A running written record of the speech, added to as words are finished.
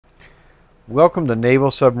Welcome to Naval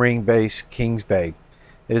Submarine Base Kingsbay.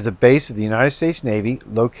 It is a base of the United States Navy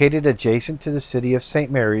located adjacent to the city of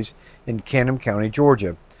St. Marys in Canham County,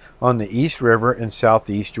 Georgia, on the East River in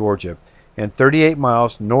southeast Georgia, and 38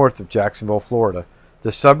 miles north of Jacksonville, Florida.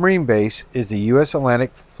 The submarine base is the U.S.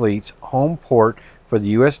 Atlantic Fleet's home port for the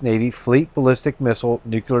U.S. Navy Fleet ballistic missile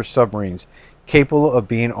nuclear submarines, capable of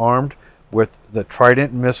being armed with the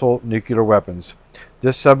Trident missile nuclear weapons.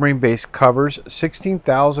 This submarine base covers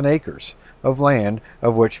 16,000 acres of land,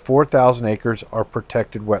 of which 4,000 acres are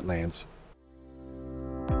protected wetlands.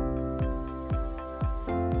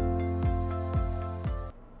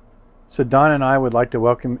 So Don and I would like to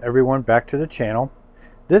welcome everyone back to the channel.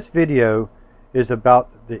 This video is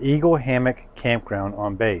about the Eagle Hammock campground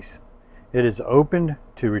on base. It is open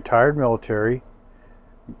to retired military,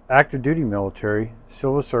 active duty military,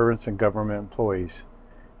 civil servants, and government employees.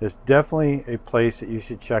 It's definitely a place that you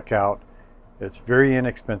should check out. It's very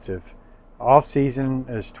inexpensive. Off season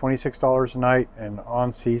is $26 a night, and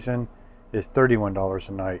on season is $31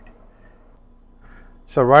 a night.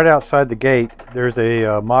 So right outside the gate, there's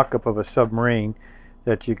a mock-up of a submarine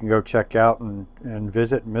that you can go check out and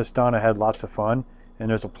visit. Miss Donna had lots of fun, and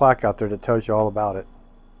there's a plaque out there that tells you all about it.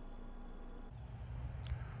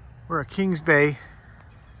 We're at Kingsbay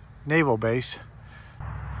Naval Base.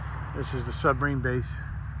 This is the submarine base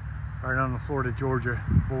right on the Florida-Georgia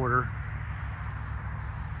border.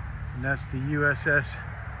 And that's the USS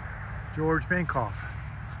George Bancroft.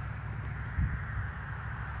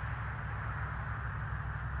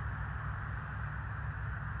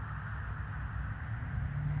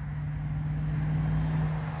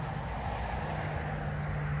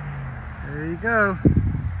 There you go.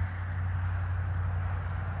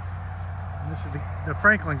 And this is the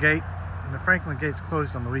Franklin Gate, and the Franklin Gate's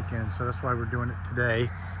closed on the weekend, so that's why we're doing it today,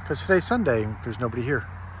 because today's Sunday and there's nobody here.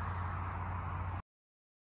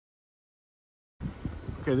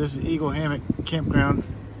 Okay, this is Eagle Hammock campground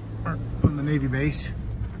on the Navy base.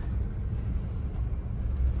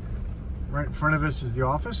 Right in front of us is the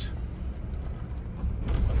office.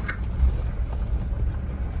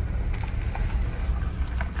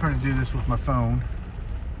 I'm trying to do this with my phone.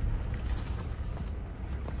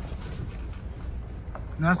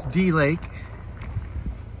 And that's D Lake.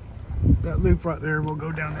 That loop right there, we'll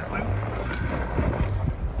go down that loop.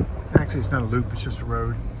 Actually, it's not a loop, it's just a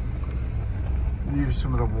road. These are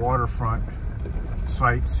some of the waterfront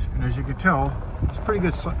sites, and as you can tell, there's pretty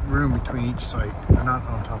good room between each site. They're not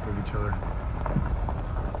on top of each other.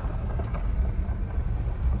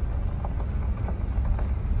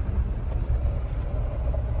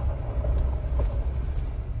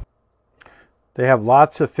 They have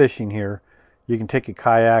lots of fishing here. You can take a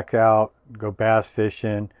kayak out, go bass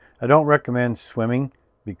fishing. I don't recommend swimming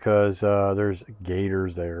because there's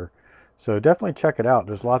gators there. So definitely check it out.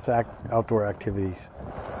 There's lots of outdoor activities.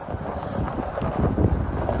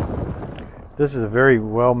 This is a very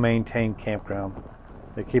well-maintained campground.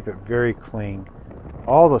 They keep it very clean.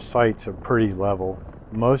 All the sites are pretty level.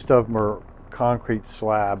 Most of them are concrete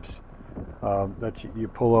slabs that you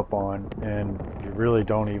pull up on, and you really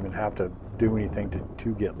don't even have to do anything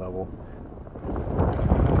to get level.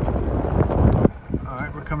 All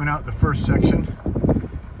right, we're coming out the first section.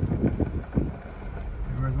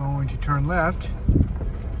 Going to turn left.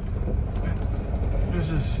 This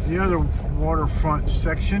is the other waterfront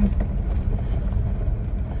section.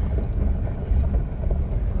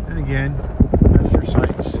 And again, that's your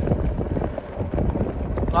sights.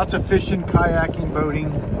 Lots of fishing, kayaking,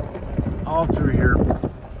 boating, all through here.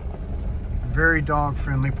 Very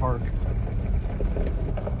dog-friendly park.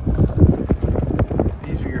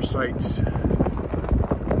 These are your sights.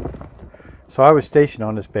 So I was stationed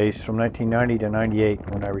on this base from 1990 to 98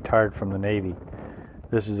 when I retired from the Navy.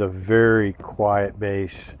 This is a very quiet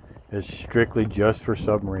base. It's strictly just for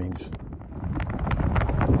submarines.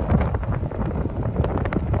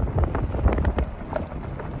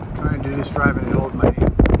 I'm trying to do this driving and hold my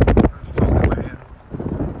phone in my hand.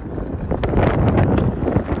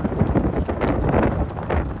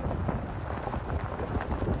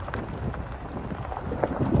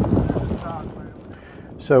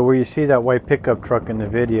 So where you see that white pickup truck in the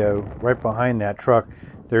video, right behind that truck,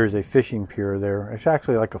 there's a fishing pier there. It's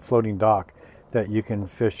actually like a floating dock that you can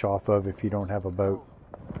fish off of if you don't have a boat.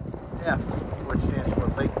 F, which stands for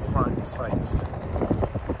Lakefront Sites.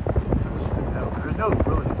 There's no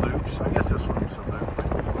really loops. I guess this one's a loop.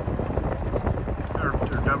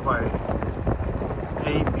 They're done by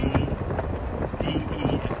A, B, D,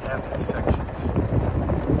 E, and F sections.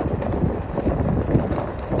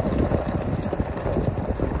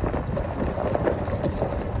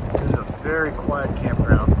 Very quiet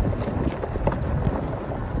campground.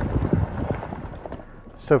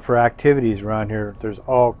 So for activities around here, there's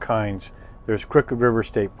all kinds. There's Crooked River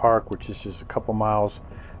State Park, which is just a couple miles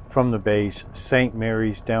from the base. St.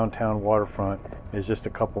 Marys downtown waterfront is just a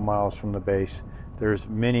couple miles from the base. There's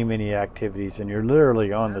many activities, and you're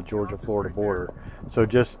literally on the Georgia-Florida border. So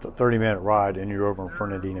just a 30-minute ride and you're over in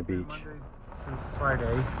Fernandina Beach. Monday through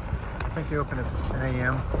Friday. I think they open at 10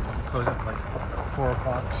 a.m. Close at like 4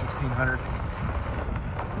 o'clock, 1600.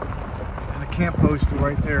 And the camp hosts are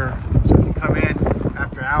right there. So if you come in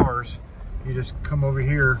after hours, you just come over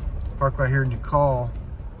here, park right here, and you call.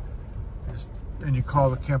 And you call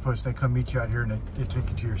the camp host, they come meet you out here, and they take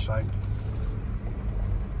you to your site.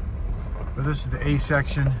 But this is the A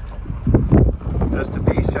section. That's the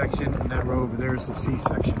B section, and that row over there is the C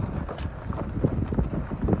section.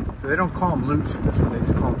 So they don't call them loops in this one, they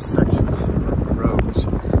just call them sections, rows.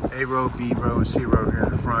 A row, B row, and C row here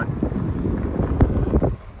in the front.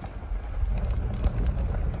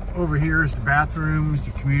 Over here is the bathrooms,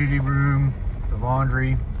 the community room, the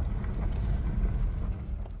laundry.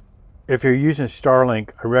 If you're using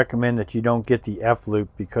Starlink, I recommend that you don't get the F loop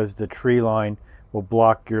because the tree line will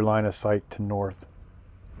block your line of sight to north.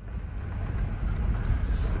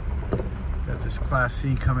 Got this Class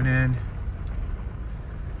C coming in.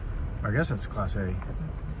 I guess that's Class A.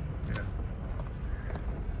 Yeah.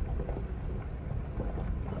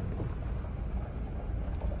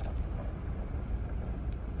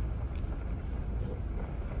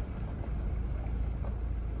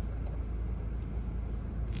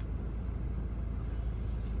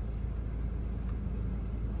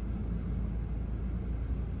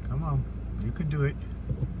 Come on, you can do it.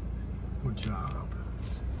 Good job.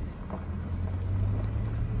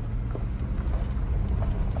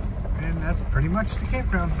 And that's pretty much the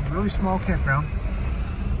campground. Really small campground.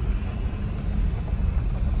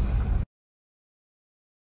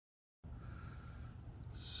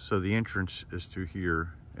 So the entrance is through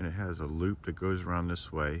here, and it has a loop that goes around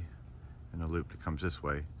this way and a loop that comes this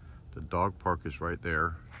way. The dog park is right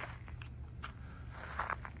there.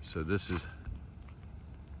 So this is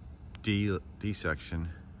D section.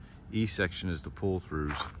 E section is the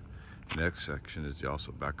pull-throughs. Next section is the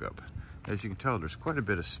also backup. As you can tell, there's quite a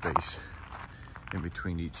bit of space in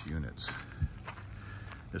between each units.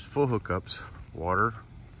 There's full hookups, water,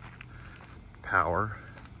 power,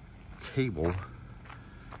 cable,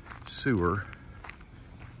 sewer,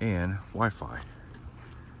 and Wi-Fi.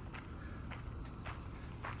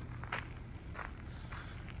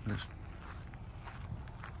 There's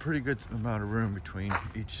a pretty good amount of room between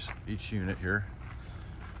each unit here.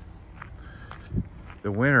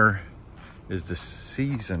 The winter is the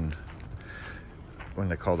season. When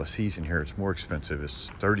they call the season here, it's more expensive. It's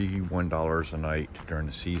 $31 a night during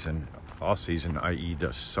the season. Off season, i.e.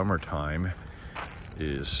 the summertime,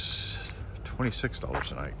 is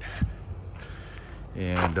 $26 a night.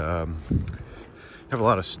 And have a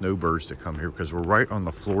lot of snowbirds that come here because we're right on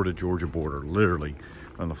the Florida-Georgia border, literally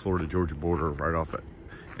on the Florida-Georgia border, right off at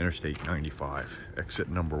Interstate 95, exit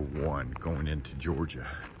number 1 going into Georgia.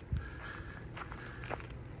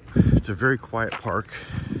 It's a very quiet park.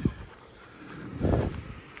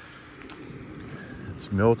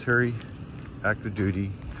 It's military, active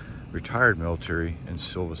duty, retired military, and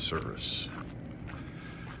civil service.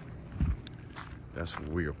 That's where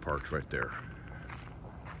we are parked right there.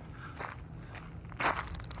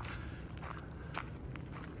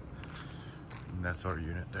 And that's our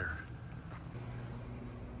unit there.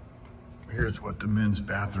 Here's what the men's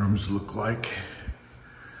bathrooms look like.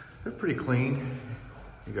 They're pretty clean.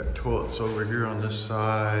 You got toilets over here on this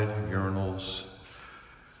side, urinals,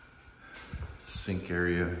 sink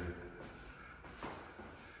area,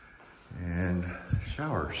 and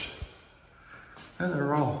showers. And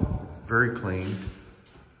they're all very clean.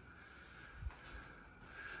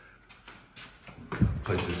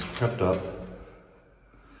 Place is kept up.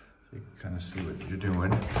 You can kind of see what you're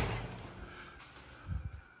doing.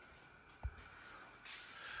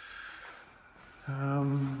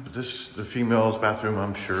 The female's bathroom,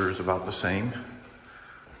 I'm sure, is about the same.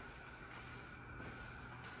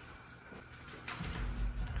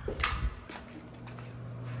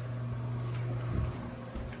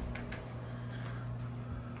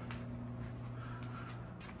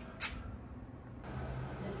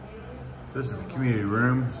 This is the community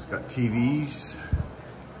room. It's got TVs,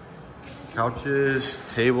 couches,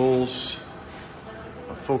 tables,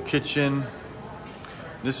 a full kitchen.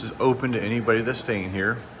 This is open to anybody that's staying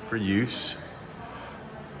here for use.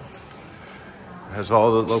 It has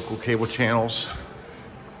all the local cable channels.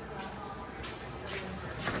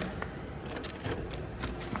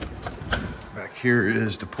 Back here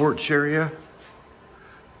is the porch area.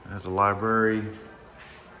 There's a library.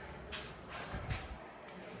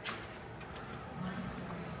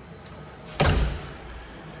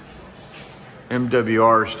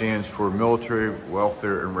 MWR stands for Military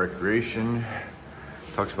Welfare and Recreation.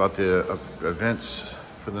 Talks about the events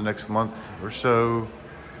for the next month or so.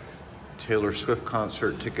 Taylor Swift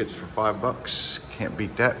concert tickets for $5. Can't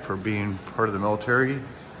beat that for being part of the military.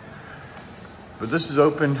 But this is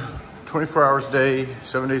open 24 hours a day,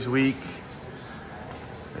 7 days a week.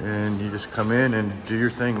 And you just come in and do your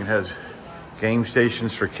thing. It has game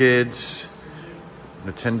stations for kids,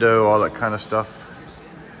 Nintendo, all that kind of stuff.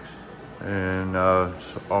 And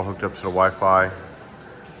it's all hooked up to the Wi-Fi.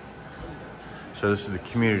 So this is the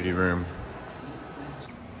community room.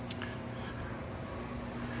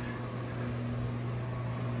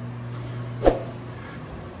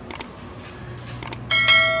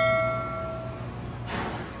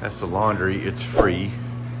 That's the laundry, it's free.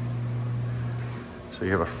 So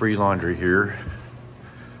you have a free laundry here.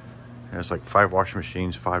 And it's like 5 washing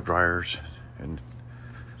machines, 5 dryers, and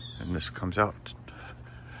this comes out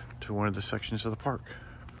to one of the sections of the park.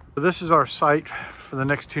 So this is our site for the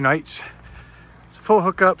next 2 nights. It's full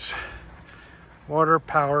hookups, water,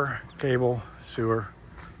 power, cable, sewer,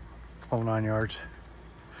 whole 9 yards.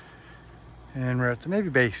 And we're at the Navy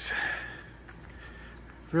base.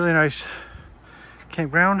 Really nice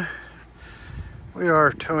campground. We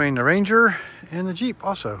are towing the Ranger and the Jeep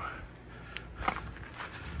also.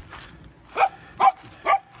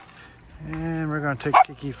 And we're going to take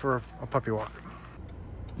Kiki for a puppy walk.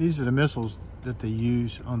 These are the missiles that they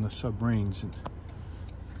use on the submarines. And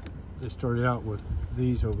they started out with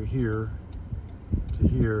these over here to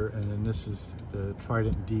here, and then this is the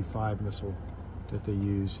Trident D5 missile that they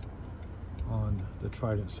use on the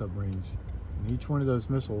Trident submarines. And each one of those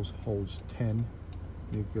missiles holds 10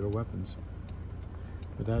 nuclear weapons.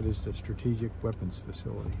 But that is the Strategic Weapons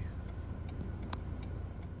Facility.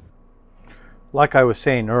 Like I was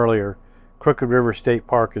saying earlier, Crooked River State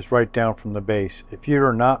Park is right down from the base. If you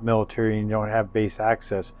are not military and you don't have base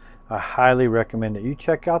access, I highly recommend that you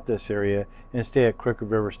check out this area and stay at Crooked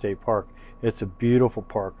River State Park. It's a beautiful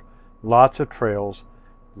park. Lots of trails,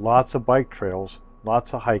 lots of bike trails,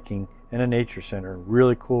 lots of hiking, and a nature center.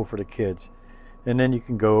 Really cool for the kids. And then you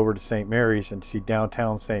can go over to St. Marys and see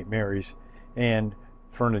downtown St. Marys, and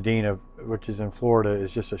Fernandina, which is in Florida,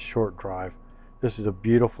 is just a short drive. This is a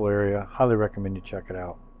beautiful area. Highly recommend you check it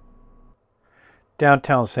out.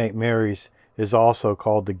 Downtown St. Marys is also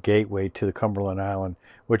called the gateway to the Cumberland Island,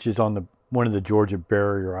 which is on one of the Georgia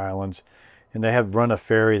barrier islands. And they have run a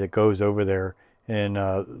ferry that goes over there, and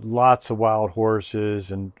lots of wild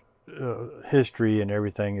horses and history and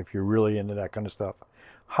everything. If you're really into that kind of stuff,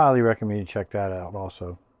 highly recommend you check that out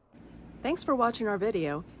also. Thanks for watching our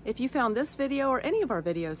video. If you found this video or any of our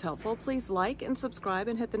videos helpful, please like and subscribe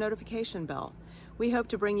and hit the notification bell. We hope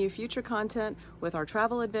to bring you future content with our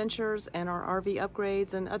travel adventures and our RV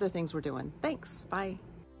upgrades and other things we're doing. Thanks. Bye.